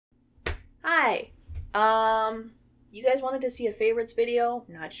Hi. You guys wanted to see a favorites video?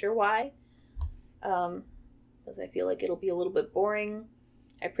 Not sure why. Because I feel like it'll be a little bit boring.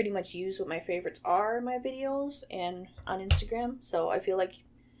 I pretty much use what my favorites are in my videos and on Instagram, so I feel like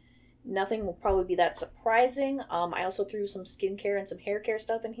nothing will probably be that surprising. I also threw some skincare and some hair care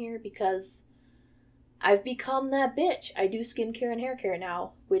stuff in here because I've become that bitch. I do skincare and hair care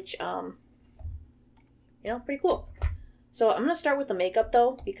now, which, pretty cool. So I'm going to start with the makeup,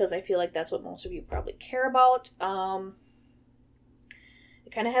 though, because I feel like that's what most of you probably care about. I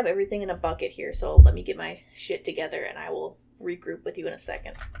kind of have everything in a bucket here, so let me get my shit together and I will regroup with you in a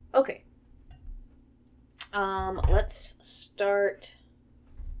second. Okay. Let's start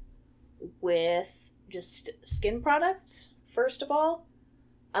with just skin products, first of all.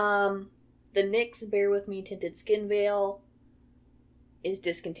 The NYX Bear With Me Tinted Skin Veil is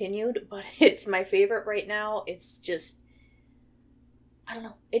discontinued, but it's my favorite right now. It's just, I don't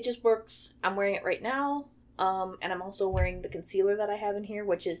know, it just works. I'm wearing it right now, and I'm also wearing the concealer that I have in here,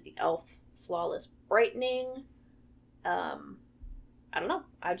 which is the e.l.f. Flawless Brightening. I don't know,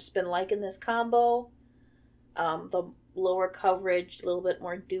 I've just been liking this combo. The lower coverage, a little bit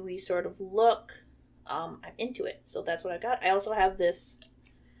more dewy sort of look. I'm into it, so that's what I got. I also have this,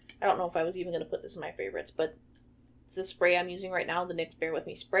 I don't know if I was even going to put this in my favorites, but it's the spray I'm using right now. The NYX Bear With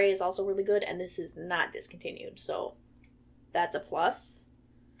Me spray is also really good, and this is not discontinued, so that's a plus.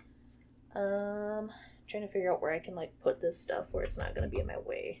 Trying to figure out where I can like put this stuff where it's not going to be in my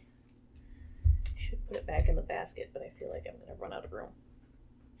way. Should put it back in the basket, but I feel like I'm going to run out of room.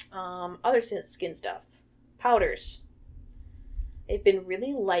 Other skin stuff. Powders. I've been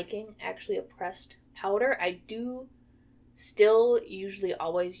really liking actually a pressed powder. I do still usually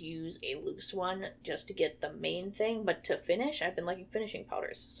always use a loose one just to get the main thing, but to finish, I've been liking finishing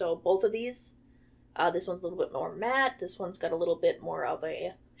powders. So both of these, this one's a little bit more matte. This one's got a little bit more of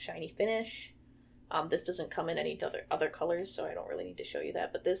a shiny finish. This doesn't come in any other colors, so I don't really need to show you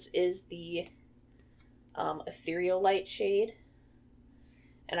that. But this is the Ethereal Light shade.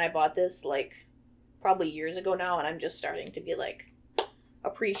 And I bought this like probably years ago now, and I'm just starting to be like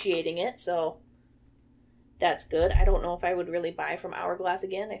appreciating it, so that's good. I don't know if I would really buy from Hourglass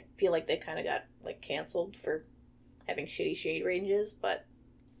again. I feel like they kind of got like canceled for having shitty shade ranges, but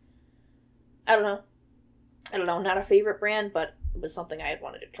I don't know. Not a favorite brand, but it was something I had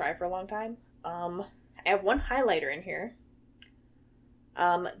wanted to try for a long time. I have one highlighter in here.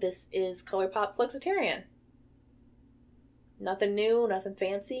 This is ColourPop Flexitarian. Nothing new, nothing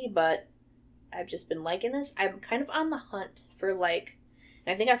fancy, but I've just been liking this. I'm kind of on the hunt for like,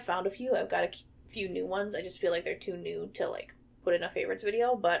 and I think I've found a few. I've got a few new ones. I just feel like they're too new to like put in a favorites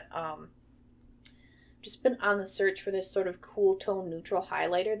video, but just been on the search for this sort of cool tone neutral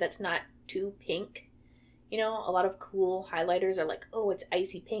highlighter that's not too pink. You know, a lot of cool highlighters are like, oh, it's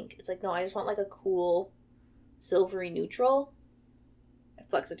icy pink. It's like, no, I just want like a cool silvery neutral.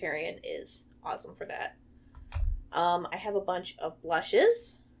 Flexitarian is awesome for that. I have a bunch of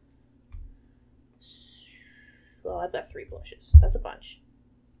blushes. Well, I've got 3 blushes. That's a bunch.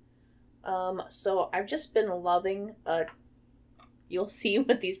 So I've just been loving, you'll see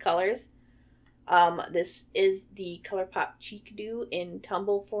with these colors. This is the ColourPop Cheek Dew in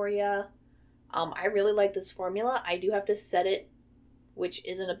Tumble for Ya. I really like this formula. I do have to set it, which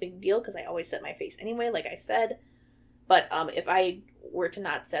isn't a big deal because I always set my face anyway, like I said. But if I were to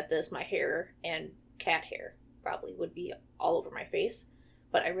not set this, my hair and cat hair probably would be all over my face.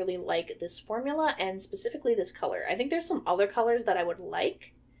 But I really like this formula and specifically this color. I think there's some other colors that I would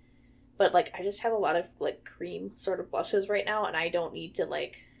like, but like I just have a lot of like cream sort of blushes right now, and I don't need to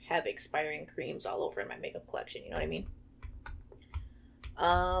like have expiring creams all over in my makeup collection, you know what I mean?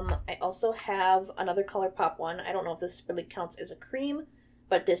 I also have another ColourPop one. I don't know if this really counts as a cream,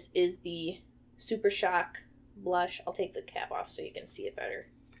 but this is the Super Shock blush. I'll take the cap off so you can see it better.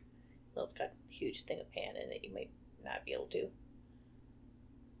 Well, it's got a huge thing of pan in it. You might not be able to.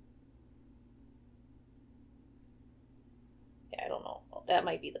 Yeah, I don't know. Well, that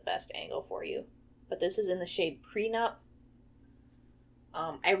might be the best angle for you. But this is in the shade Prenup.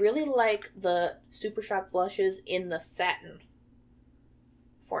 I really like the Super Shock blushes in the satin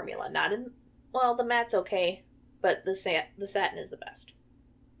formula. Not in, well, the matte's okay, but the satin is the best,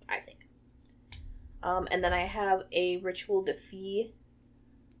 I think. And then I have a Rituel de Fille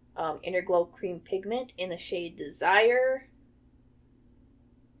Inner Glow Cream Pigment in the shade Desire.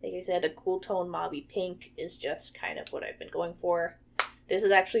 Like I said, a cool tone mauvey pink is just kind of what I've been going for. This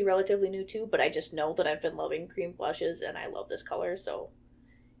is actually relatively new too, but I just know that I've been loving cream blushes and I love this color, so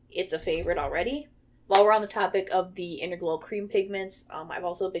it's a favorite already. While we're on the topic of the Inner Glow cream pigments, I've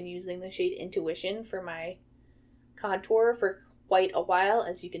also been using the shade Intuition for my contour for quite a while.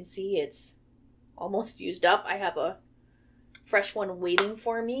 As you can see, it's almost used up. I have a fresh one waiting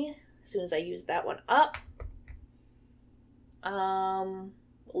for me as soon as I use that one up.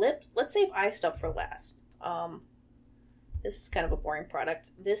 Lips. Let's save eye stuff for last. This is kind of a boring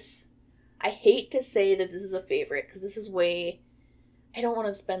product. This, I hate to say that this is a favorite because this is way, I don't want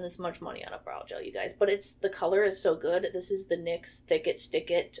to spend this much money on a brow gel, you guys, but the color is so good. This is the NYX Thick It Stick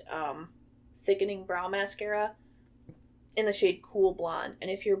It Thickening Brow Mascara in the shade Cool Blonde. And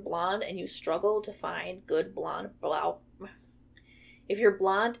if you're blonde and you struggle to find good blonde brow, if you're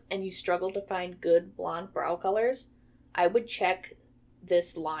blonde and you struggle to find good blonde brow colors, I would check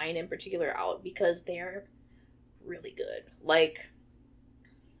this line in particular out because they're really good. Like,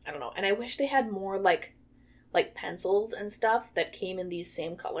 I don't know. And I wish they had more like pencils and stuff that came in these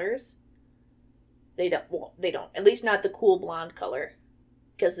same colors. They don't. Well, they don't. At least not the Cool Blonde color,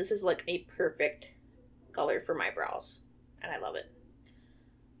 because this is like a perfect color for my brows, and I love it.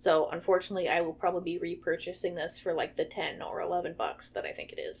 So unfortunately, I will probably be repurchasing this for like the 10 or 11 bucks that I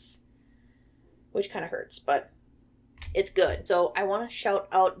think it is, which kind of hurts, but it's good. So I want to shout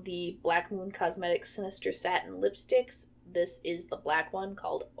out the Black Moon Cosmetics Sinister Satin Lipsticks. This is the black one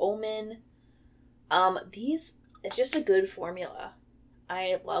called Omen. It's just a good formula.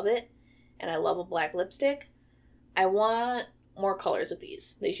 I love it, and I love a black lipstick. I want more colors of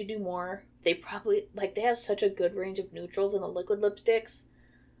these. They should do more. They probably, like, they have such a good range of neutrals in the liquid lipsticks.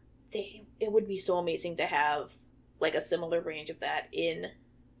 It would be so amazing to have, like, a similar range of that in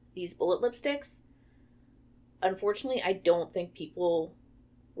these bullet lipsticks. Unfortunately, I don't think people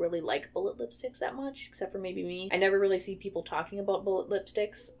really like bullet lipsticks that much, except for maybe me. I never really see people talking about bullet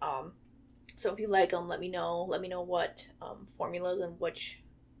lipsticks. So if you like them, let me know. Let me know what formulas and which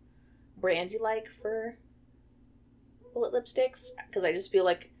brands you like for bullet lipsticks, because I just feel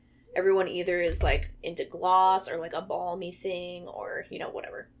like everyone either is like into gloss or like a balmy thing, or, you know,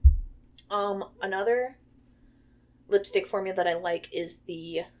 whatever. Another lipstick formula that I like is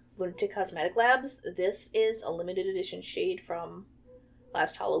the Lunatic Cosmetic Labs. This is a limited edition shade from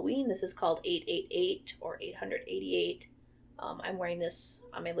last Halloween. This is called 888 or 888. I'm wearing this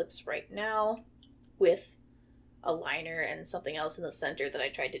on my lips right now with a liner and something else in the center that I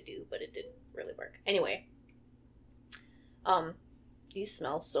tried to do, but it didn't really work. Anyway, these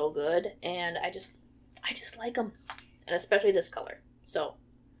smell so good, and I just like them, and especially this color. So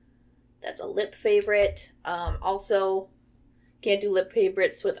that's a lip favorite. Also, can't do lip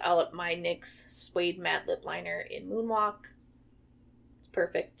favorites without my NYX Suede Matte Lip Liner in Moonwalk. It's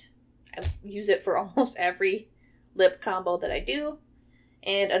perfect. I use it for almost every lip combo that I do.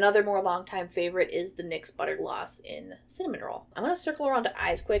 And another more long-time favorite is the NYX Butter Gloss in Cinnamon Roll. I'm going to circle around to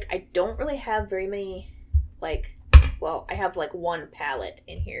eyes quick. I don't really have very many, like, well, I have like one palette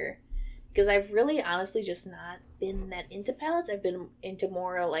in here, because I've really honestly just not been that into palettes. I've been into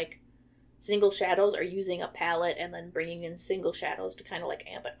more like single shadows, or using a palette and then bringing in single shadows to kind of like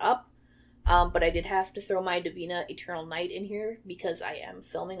amp it up. But I did have to throw my Divina Eternal Night in here because I am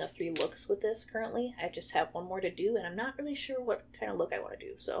filming a 3 looks with this currently. I just have one more to do, and I'm not really sure what kind of look I want to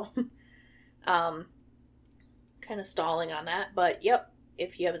do. So, kind of stalling on that. But yep,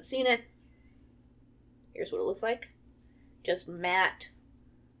 if you haven't seen it, here's what it looks like. Just matte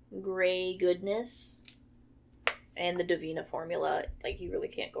gray goodness. And the Divina formula, like, you really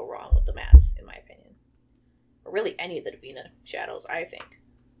can't go wrong with the mattes, in my opinion. Or really any of the Divina shadows, I think.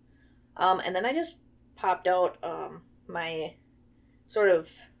 And then I just popped out my sort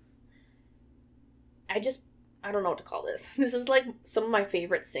of, I don't know what to call this. This is like some of my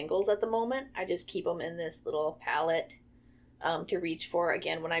favorite singles at the moment. I just keep them in this little palette to reach for,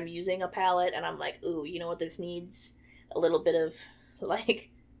 again, when I'm using a palette and I'm like, ooh, you know what this needs? A little bit of, like,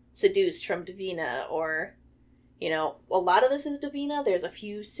 Seduced from Divina, or, you know, a lot of this is Divina. There's a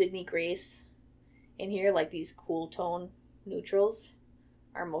few Sydney Grace in here, like these cool tone neutrals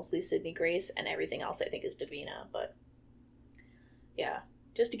are mostly Sydney Grace, and everything else I think is Divina. But yeah,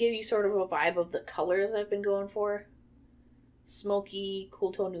 just to give you sort of a vibe of the colors I've been going for. Smoky,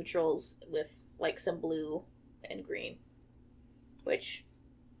 cool tone neutrals with like some blue and green, which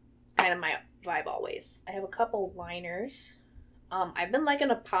kind of my vibe always. I have a couple liners. I've been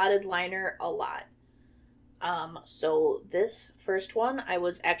liking a potted liner a lot. So this first one I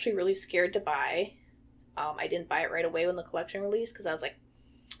was actually really scared to buy. I didn't buy it right away when the collection released because I was like,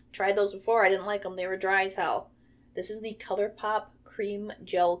 tried those before, I didn't like them, they were dry as hell. This is the ColourPop Cream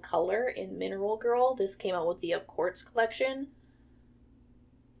Gel Color in Mineral Girl. This came out with the Of Quartz collection.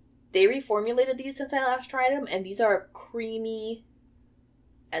 They reformulated these since I last tried them, and these are creamy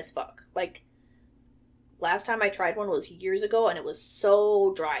as fuck. Like, last time I tried one was years ago, and it was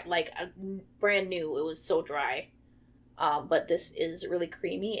so dry. Like, brand new, it was so dry. But this is really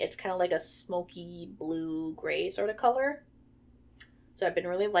creamy. It's kind of like a smoky blue gray sort of color. So I've been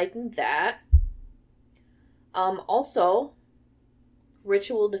really liking that. Also,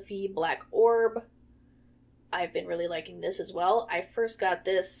 Rituel de Fille Black Orb. I've been really liking this as well. I first got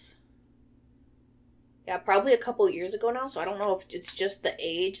this, yeah, probably a couple years ago now, so I don't know if it's just the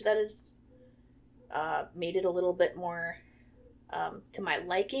age that has made it a little bit more to my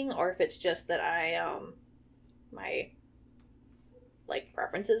liking, or if it's just that my like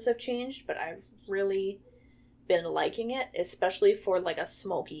preferences have changed, but I've really been liking it, especially for like a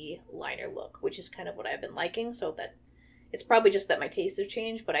smoky liner look, which is kind of what I've been liking. So that it's probably just that my tastes have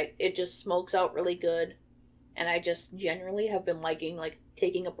changed, but it just smokes out really good, and I just generally have been liking like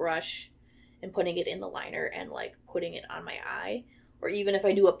taking a brush and putting it in the liner and like putting it on my eye, or even if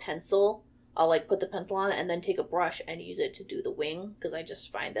I do a pencil, I'll like put the pencil on and then take a brush and use it to do the wing, because I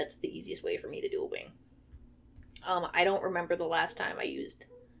just find that's the easiest way for me to do a wing. I don't remember the last time I used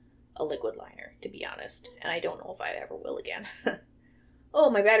a liquid liner, to be honest, and I don't know if I ever will again.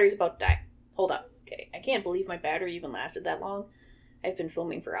 Oh, my battery's about to die. Hold up. Okay, I can't believe my battery even lasted that long. I've been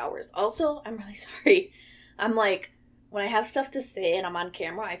filming for hours. Also, I'm really sorry. I'm like, when I have stuff to say and I'm on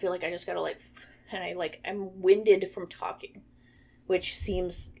camera, I feel like I just gotta like, and I'm winded from talking, which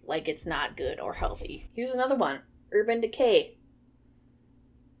seems like it's not good or healthy. Here's another one, Urban Decay.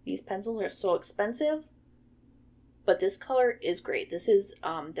 These pencils are so expensive, but this color is great. This is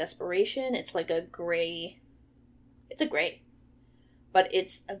Desperation. It's like a gray. It's a gray, but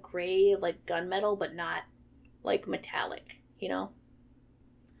it's a gray like gunmetal, but not like metallic, you know?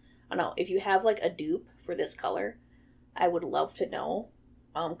 I don't know. If you have like a dupe for this color, I would love to know.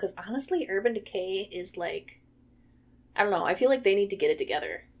 Because honestly, Urban Decay is like, I don't know, I feel like they need to get it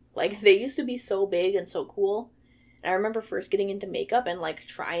together. Like, they used to be so big and so cool. And I remember first getting into makeup and like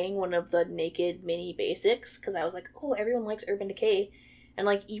trying one of the Naked Mini Basics, because I was like, oh, everyone likes Urban Decay. And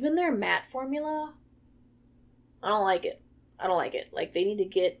like, even their matte formula, I don't like it. I don't like it. Like, they need to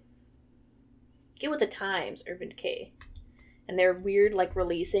get with the times, Urban Decay. And their weird like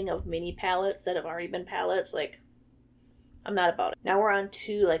releasing of mini palettes that have already been palettes, like, I'm not about it. Now we're on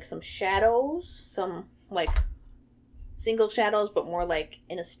to like some shadows, some like single shadows, but more like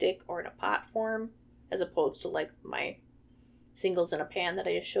in a stick or in a pot form, as opposed to like my singles in a pan that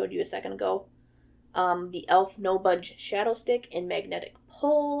I just showed you a second ago. The e.l.f. No Budge Shadow Stick in Magnetic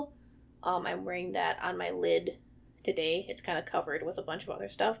Pull. I'm wearing that on my lid today. It's kind of covered with a bunch of other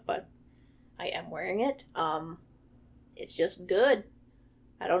stuff, but I am wearing it. It's just good.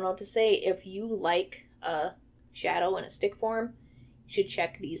 I don't know what to say. If you like a shadow in a stick form, you should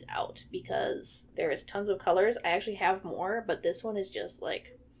check these out, because there is tons of colors. I actually have more, but this one is just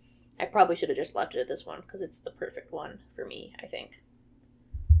like, I probably should have just left it at this one because it's the perfect one for me, I think.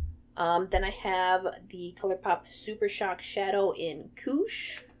 Then I have the ColourPop Super Shock Shadow in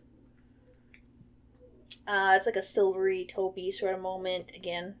Couche. It's like a silvery taupey sort of moment.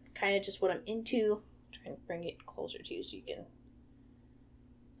 Again, kind of just what I'm into. I'm trying to bring it closer to you so you can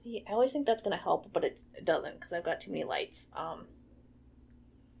see. I always think that's going to help, but it doesn't because I've got too many lights.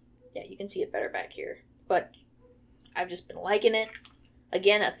 Yeah, you can see it better back here. But I've just been liking it.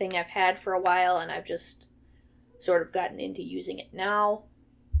 Again, a thing I've had for a while, and I've just sort of gotten into using it now.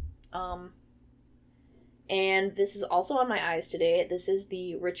 And this is also on my eyes today. This is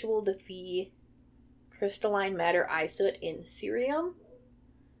the Rituel de Fille Crystalline Matter Eye Soot in Cerium.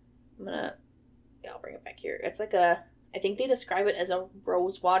 I'll bring it back here. It's like a, I think they describe it as a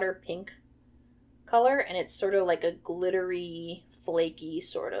rosewater pink color, and it's sort of like a glittery, flaky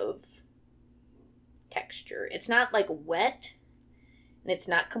sort of texture. It's not like wet, and it's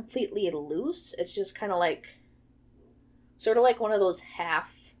not completely loose. It's just kind of like, sort of like one of those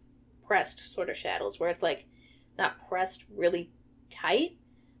half pressed sort of shadows where it's like not pressed really tight,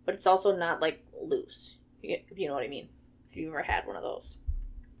 but it's also not like loose, if you know what I mean, if you've ever had one of those.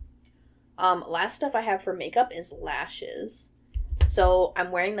 Last stuff I have for makeup is lashes. So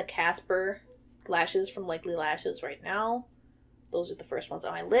I'm wearing the Casper lashes from Likely Lashes right now. Those are the first ones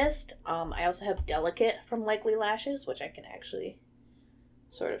on my list. I also have Delicate from Likely Lashes, which I can actually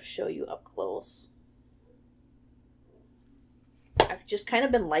sort of show you up close. I've just kind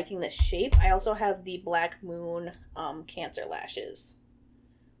of been liking this shape. I also have the Black Moon Cancer lashes,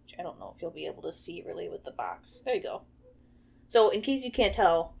 which I don't know if you'll be able to see really with the box. There you go. So in case you can't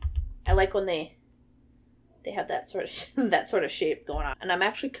tell, I like when they have that sort of that sort of shape going on. And I'm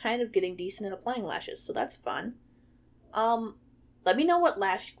actually kind of getting decent at applying lashes, so that's fun. Let me know what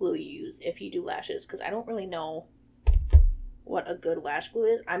lash glue you use if you do lashes, because I don't really know what a good lash glue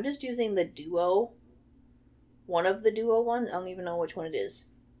is. I'm just using the Duo. One of the Duo ones. I don't even know which one it is.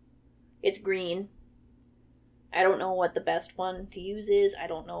 It's green. I don't know what the best one to use is. I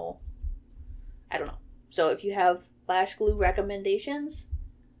don't know. So if you have lash glue recommendations,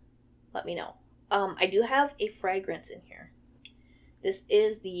 let me know. I do have a fragrance in here. This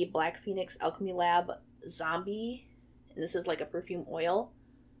is the Black Phoenix Alchemy Lab Zombie. And this is like a perfume oil.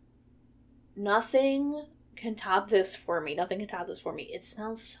 Nothing can top this for me. Nothing can top this for me. It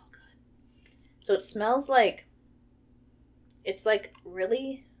smells so good. So it smells like, it's like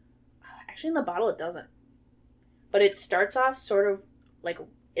really, actually in the bottle it doesn't. But it starts off sort of like,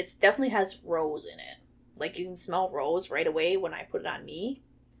 it definitely has rose in it. Like you can smell rose right away when I put it on me.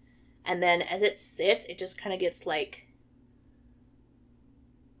 And then as it sits, it just kind of gets like,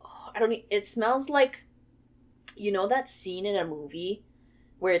 it smells like, you know that scene in a movie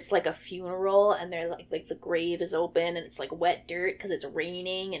where it's like a funeral and they're like the grave is open and it's like wet dirt because it's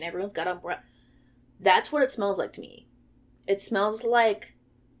raining and everyone's got umbrella. That's what it smells like to me. It smells like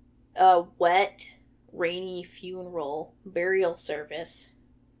a wet, rainy funeral burial service.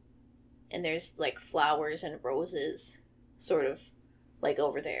 And there's like flowers and roses sort of like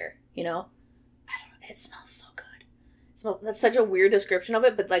over there, you know? It smells so good. That's such a weird description of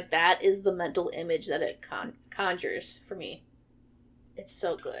it, but like that is the mental image that it conjures for me. It's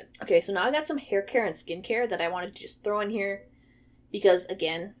so good. Okay, so now I got some hair care and skincare that I wanted to just throw in here because,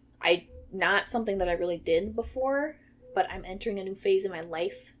 again, not something that I really did before, but I'm entering a new phase in my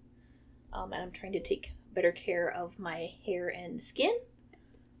life, and I'm trying to take better care of my hair and skin.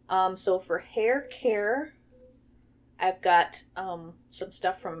 So for hair care, I've got some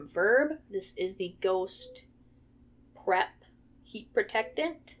stuff from Verb. This is the Ghost Prep Heat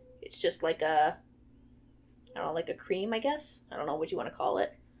Protectant. It's just like a, I don't know, like a cream, I guess. I don't know what you want to call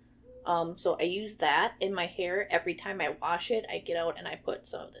it. So I use that in my hair every time I wash it. I get out and I put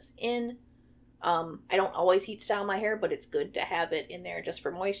some of this in. I don't always heat style my hair, but it's good to have it in there just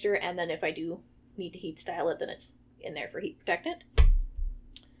for moisture. And then if I do need to heat style it, then it's in there for heat protectant.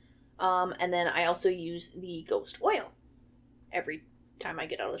 And then I also use the Ghost Oil. Every time I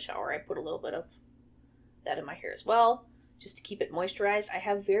get out of the shower, I put a little bit of that in my hair as well, just to keep it moisturized. I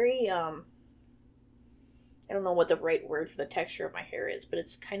have very, I don't know what the right word for the texture of my hair is, but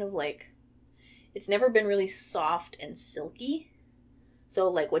it's kind of like, it's never been really soft and silky.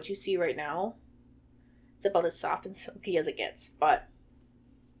 So like what you see right now, it's about as soft and silky as it gets, but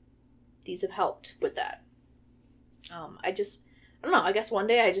these have helped with that. I don't know, I guess one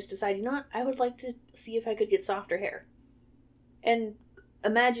day I just decided, you know what, I would like to see if I could get softer hair. And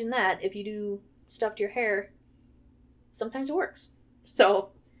imagine that, if you do stuff to your hair, sometimes it works.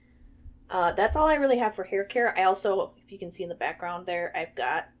 So that's all I really have for hair care. I also, if you can see in the background there, I've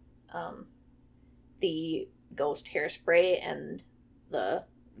got the Ghost hairspray and the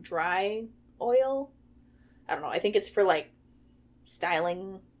dry oil. I don't know, I think it's for like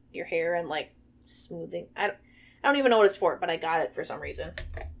styling your hair and like smoothing. I don't even know what it's for, but I got it for some reason.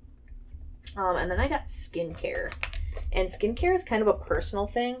 And then I got skincare. And skincare is kind of a personal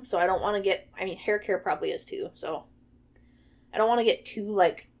thing, so I don't want to get, I mean, hair care probably is too, so I don't want to get too,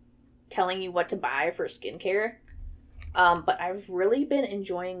 like, telling you what to buy for skincare. But I've really been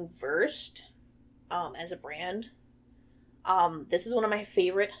enjoying Versed as a brand. This is one of my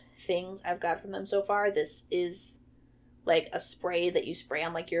favorite things I've got from them so far. This is like a spray that you spray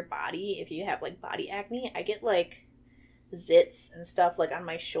on like your body if you have like body acne. I get like zits and stuff like on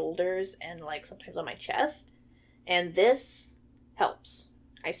my shoulders and like sometimes on my chest. And this helps.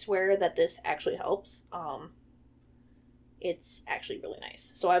 I swear that this actually helps. It's actually really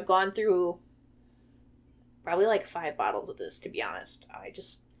nice. So I've gone through probably like 5 bottles of this, to be honest. I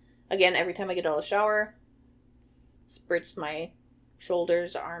just, again, every time I get out of the shower, spritz my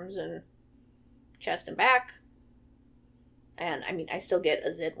shoulders, arms, and chest and back. And I mean, I still get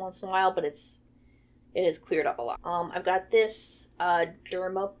a zit once in a while, but it has cleared up a lot. I've got this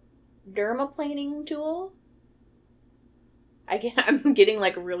dermaplaning tool. I'm getting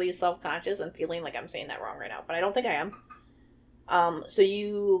like really self-conscious and feeling like I'm saying that wrong right now, but I don't think I am. So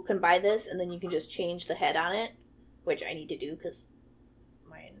you can buy this and then you can just change the head on it, which I need to do because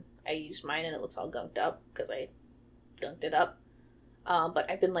I used mine and it looks all gunked up because I gunked it up. But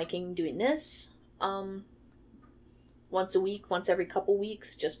I've been liking doing this once a week, once every couple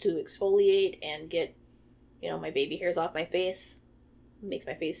weeks, just to exfoliate and get, you know, my baby hairs off my face. It makes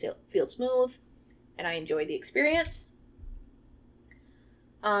my face feel smooth, and I enjoy the experience.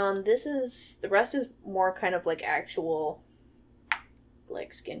 The rest is more kind of like actual,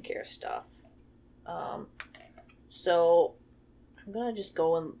 like, skincare stuff. So I'm gonna just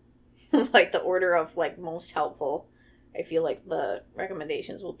go in like the order of like most helpful I feel like the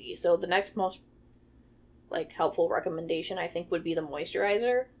recommendations will be. So the next most like helpful recommendation I think would be the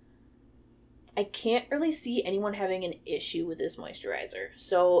moisturizer. I can't really see anyone having an issue with this moisturizer.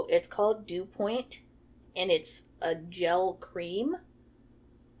 So it's called Dew Point, and it's a gel cream.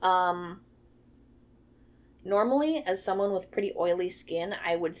 Normally, as someone with pretty oily skin,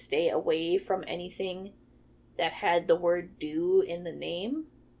 I would stay away from anything that had the word dew in the name.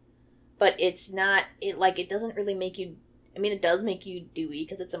 But it's not, it doesn't really make you, I mean, it does make you dewy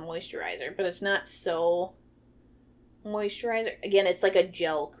because it's a moisturizer, but it's not so moisturizer. Again, it's like a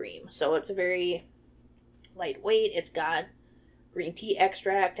gel cream, so it's very lightweight. It's got green tea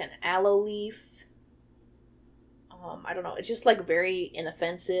extract and aloe leaf. I don't know, it's just like very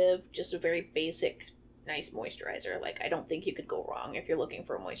inoffensive, just a very basic, nice moisturizer. Like, I don't think you could go wrong if you're looking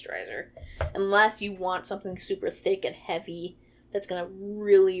for a moisturizer. Unless you want something super thick and heavy that's gonna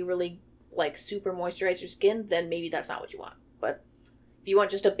really, really, like, super moisturize your skin, then maybe that's not what you want. But if you want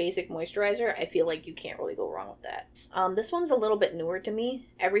just a basic moisturizer, I feel like you can't really go wrong with that. This one's a little bit newer to me.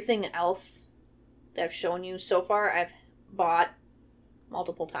 Everything else that I've shown you so far, I've bought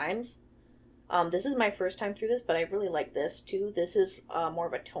multiple times. This is my first time through this, but I really like this too. This is more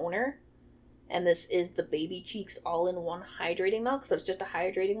of a toner. And this is the Baby Cheeks All-in-One Hydrating Milk. So it's just a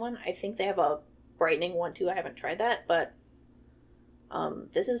hydrating one. I think they have a brightening one too. I haven't tried that, but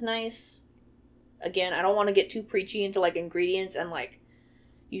this is nice. Again, I don't want to get too preachy into like ingredients and like,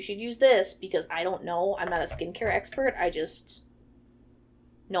 you should use this, because I don't know. I'm not a skincare expert. I just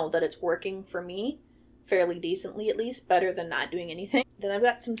know that it's working for me fairly decently, at least, better than not doing anything. Then I've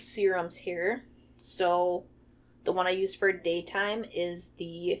got some serums here. So the one I use for daytime is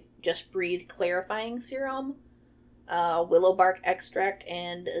the Just Breathe Clarifying Serum. Willow bark extract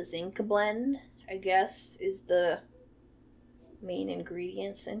and zinc blend, I guess, is the main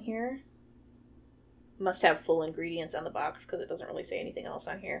ingredients in here. Must have full ingredients on the box because it doesn't really say anything else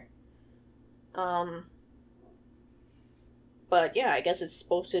on here. But yeah, I guess it's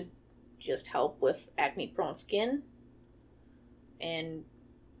supposed to just help with acne prone skin. And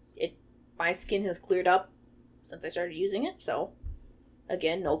my skin has cleared up since I started using it, so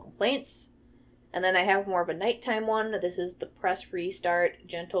again, no complaints. And then I have more of a nighttime one. This is the Press Restart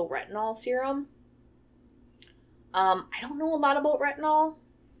Gentle Retinol Serum. I don't know a lot about retinol.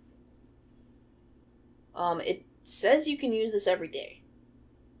 It says you can use this every day.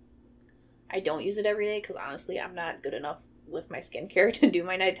 I don't use it every day because honestly, I'm not good enough with my skincare to do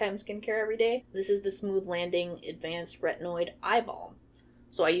my nighttime skincare every day. This is the Smooth Landing Advanced Retinoid Eye Balm.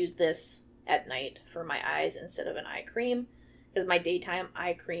 So I use this at night for my eyes instead of an eye cream, because my daytime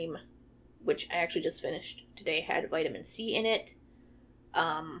eye cream, which I actually just finished today, had vitamin C in it.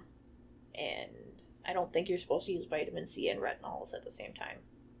 And I don't think you're supposed to use vitamin C and retinols at the same time.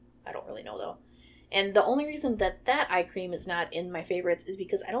 I don't really know though. And the only reason that eye cream is not in my favorites is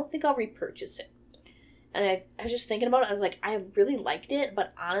because I don't think I'll repurchase it. And I was just thinking about it. I was like, I really liked it,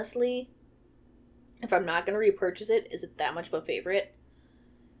 but honestly, if I'm not going to repurchase it, is it that much of a favorite?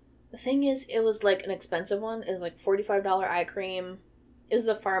 The thing is, it was like an expensive one. It was like $45 eye cream. It was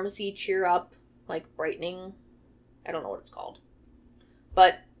the Pharmacy Cheer Up, like brightening. I don't know what it's called.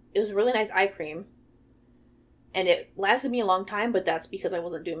 But it was a really nice eye cream. And it lasted me a long time, but that's because I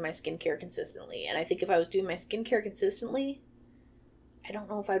wasn't doing my skincare consistently. And I think if I was doing my skincare consistently, I don't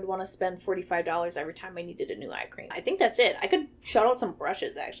know if I'd want to spend $45 every time I needed a new eye cream. I think that's it. I could shout out some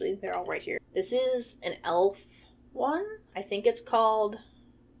brushes, actually. They're all right here. This is an e.l.f. one. I think it's called...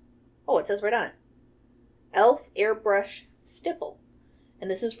 Oh, it says right on it. e.l.f. Airbrush Stipple. And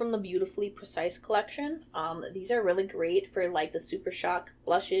this is from the Beautifully Precise collection. These are really great for like the Super Shock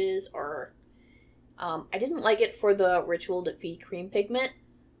blushes, or... I didn't like it for the Rituel Defeat Cream Pigment,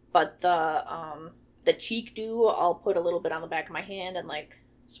 but the cheek dew, I'll put a little bit on the back of my hand and like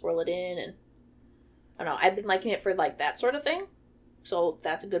swirl it in, and I don't know, I've been liking it for like that sort of thing. So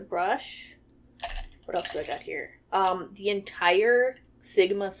that's a good brush. What else do I got here? The entire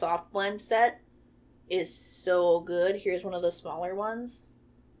Sigma Soft Blend set is so good. Here's one of the smaller ones.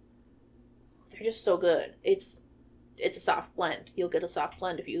 They're just so good. It's a soft blend. You'll get a soft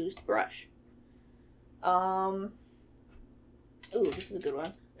blend if you use the brush. Ooh, this is a good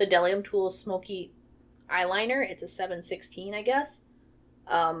one. The Delium Tools Smoky Eyeliner. It's a 716, I guess.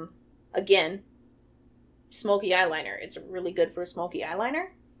 Again, smoky eyeliner. It's really good for a smoky eyeliner.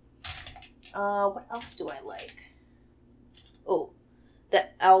 What else do I like? Oh, the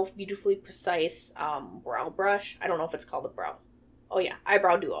e.l.f. Beautifully Precise brow brush. I don't know if it's called a brow. Oh yeah,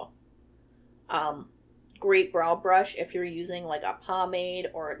 Eyebrow Duo. Great brow brush if you're using like a pomade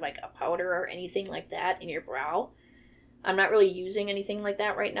or like a powder or anything like that in your brow. I'm not really using anything like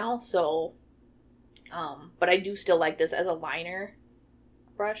that right now, so but I do still like this as a liner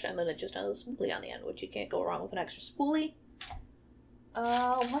brush, and then it just has a spoolie on the end, which you can't go wrong with an extra spoolie.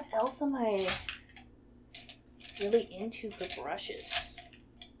 What else am I really into for brushes?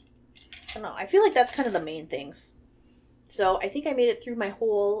 I don't know. I feel like that's kind of the main things. So I think I made it through my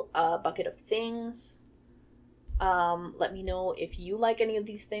whole bucket of things. Let me know if you like any of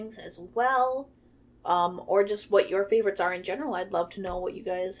these things as well. Or just what your favorites are in general. I'd love to know what you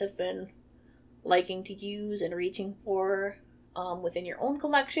guys have been liking to use and reaching for within your own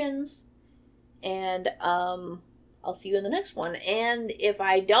collections. And I'll see you in the next one. And if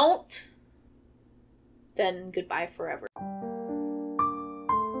I don't, then goodbye forever.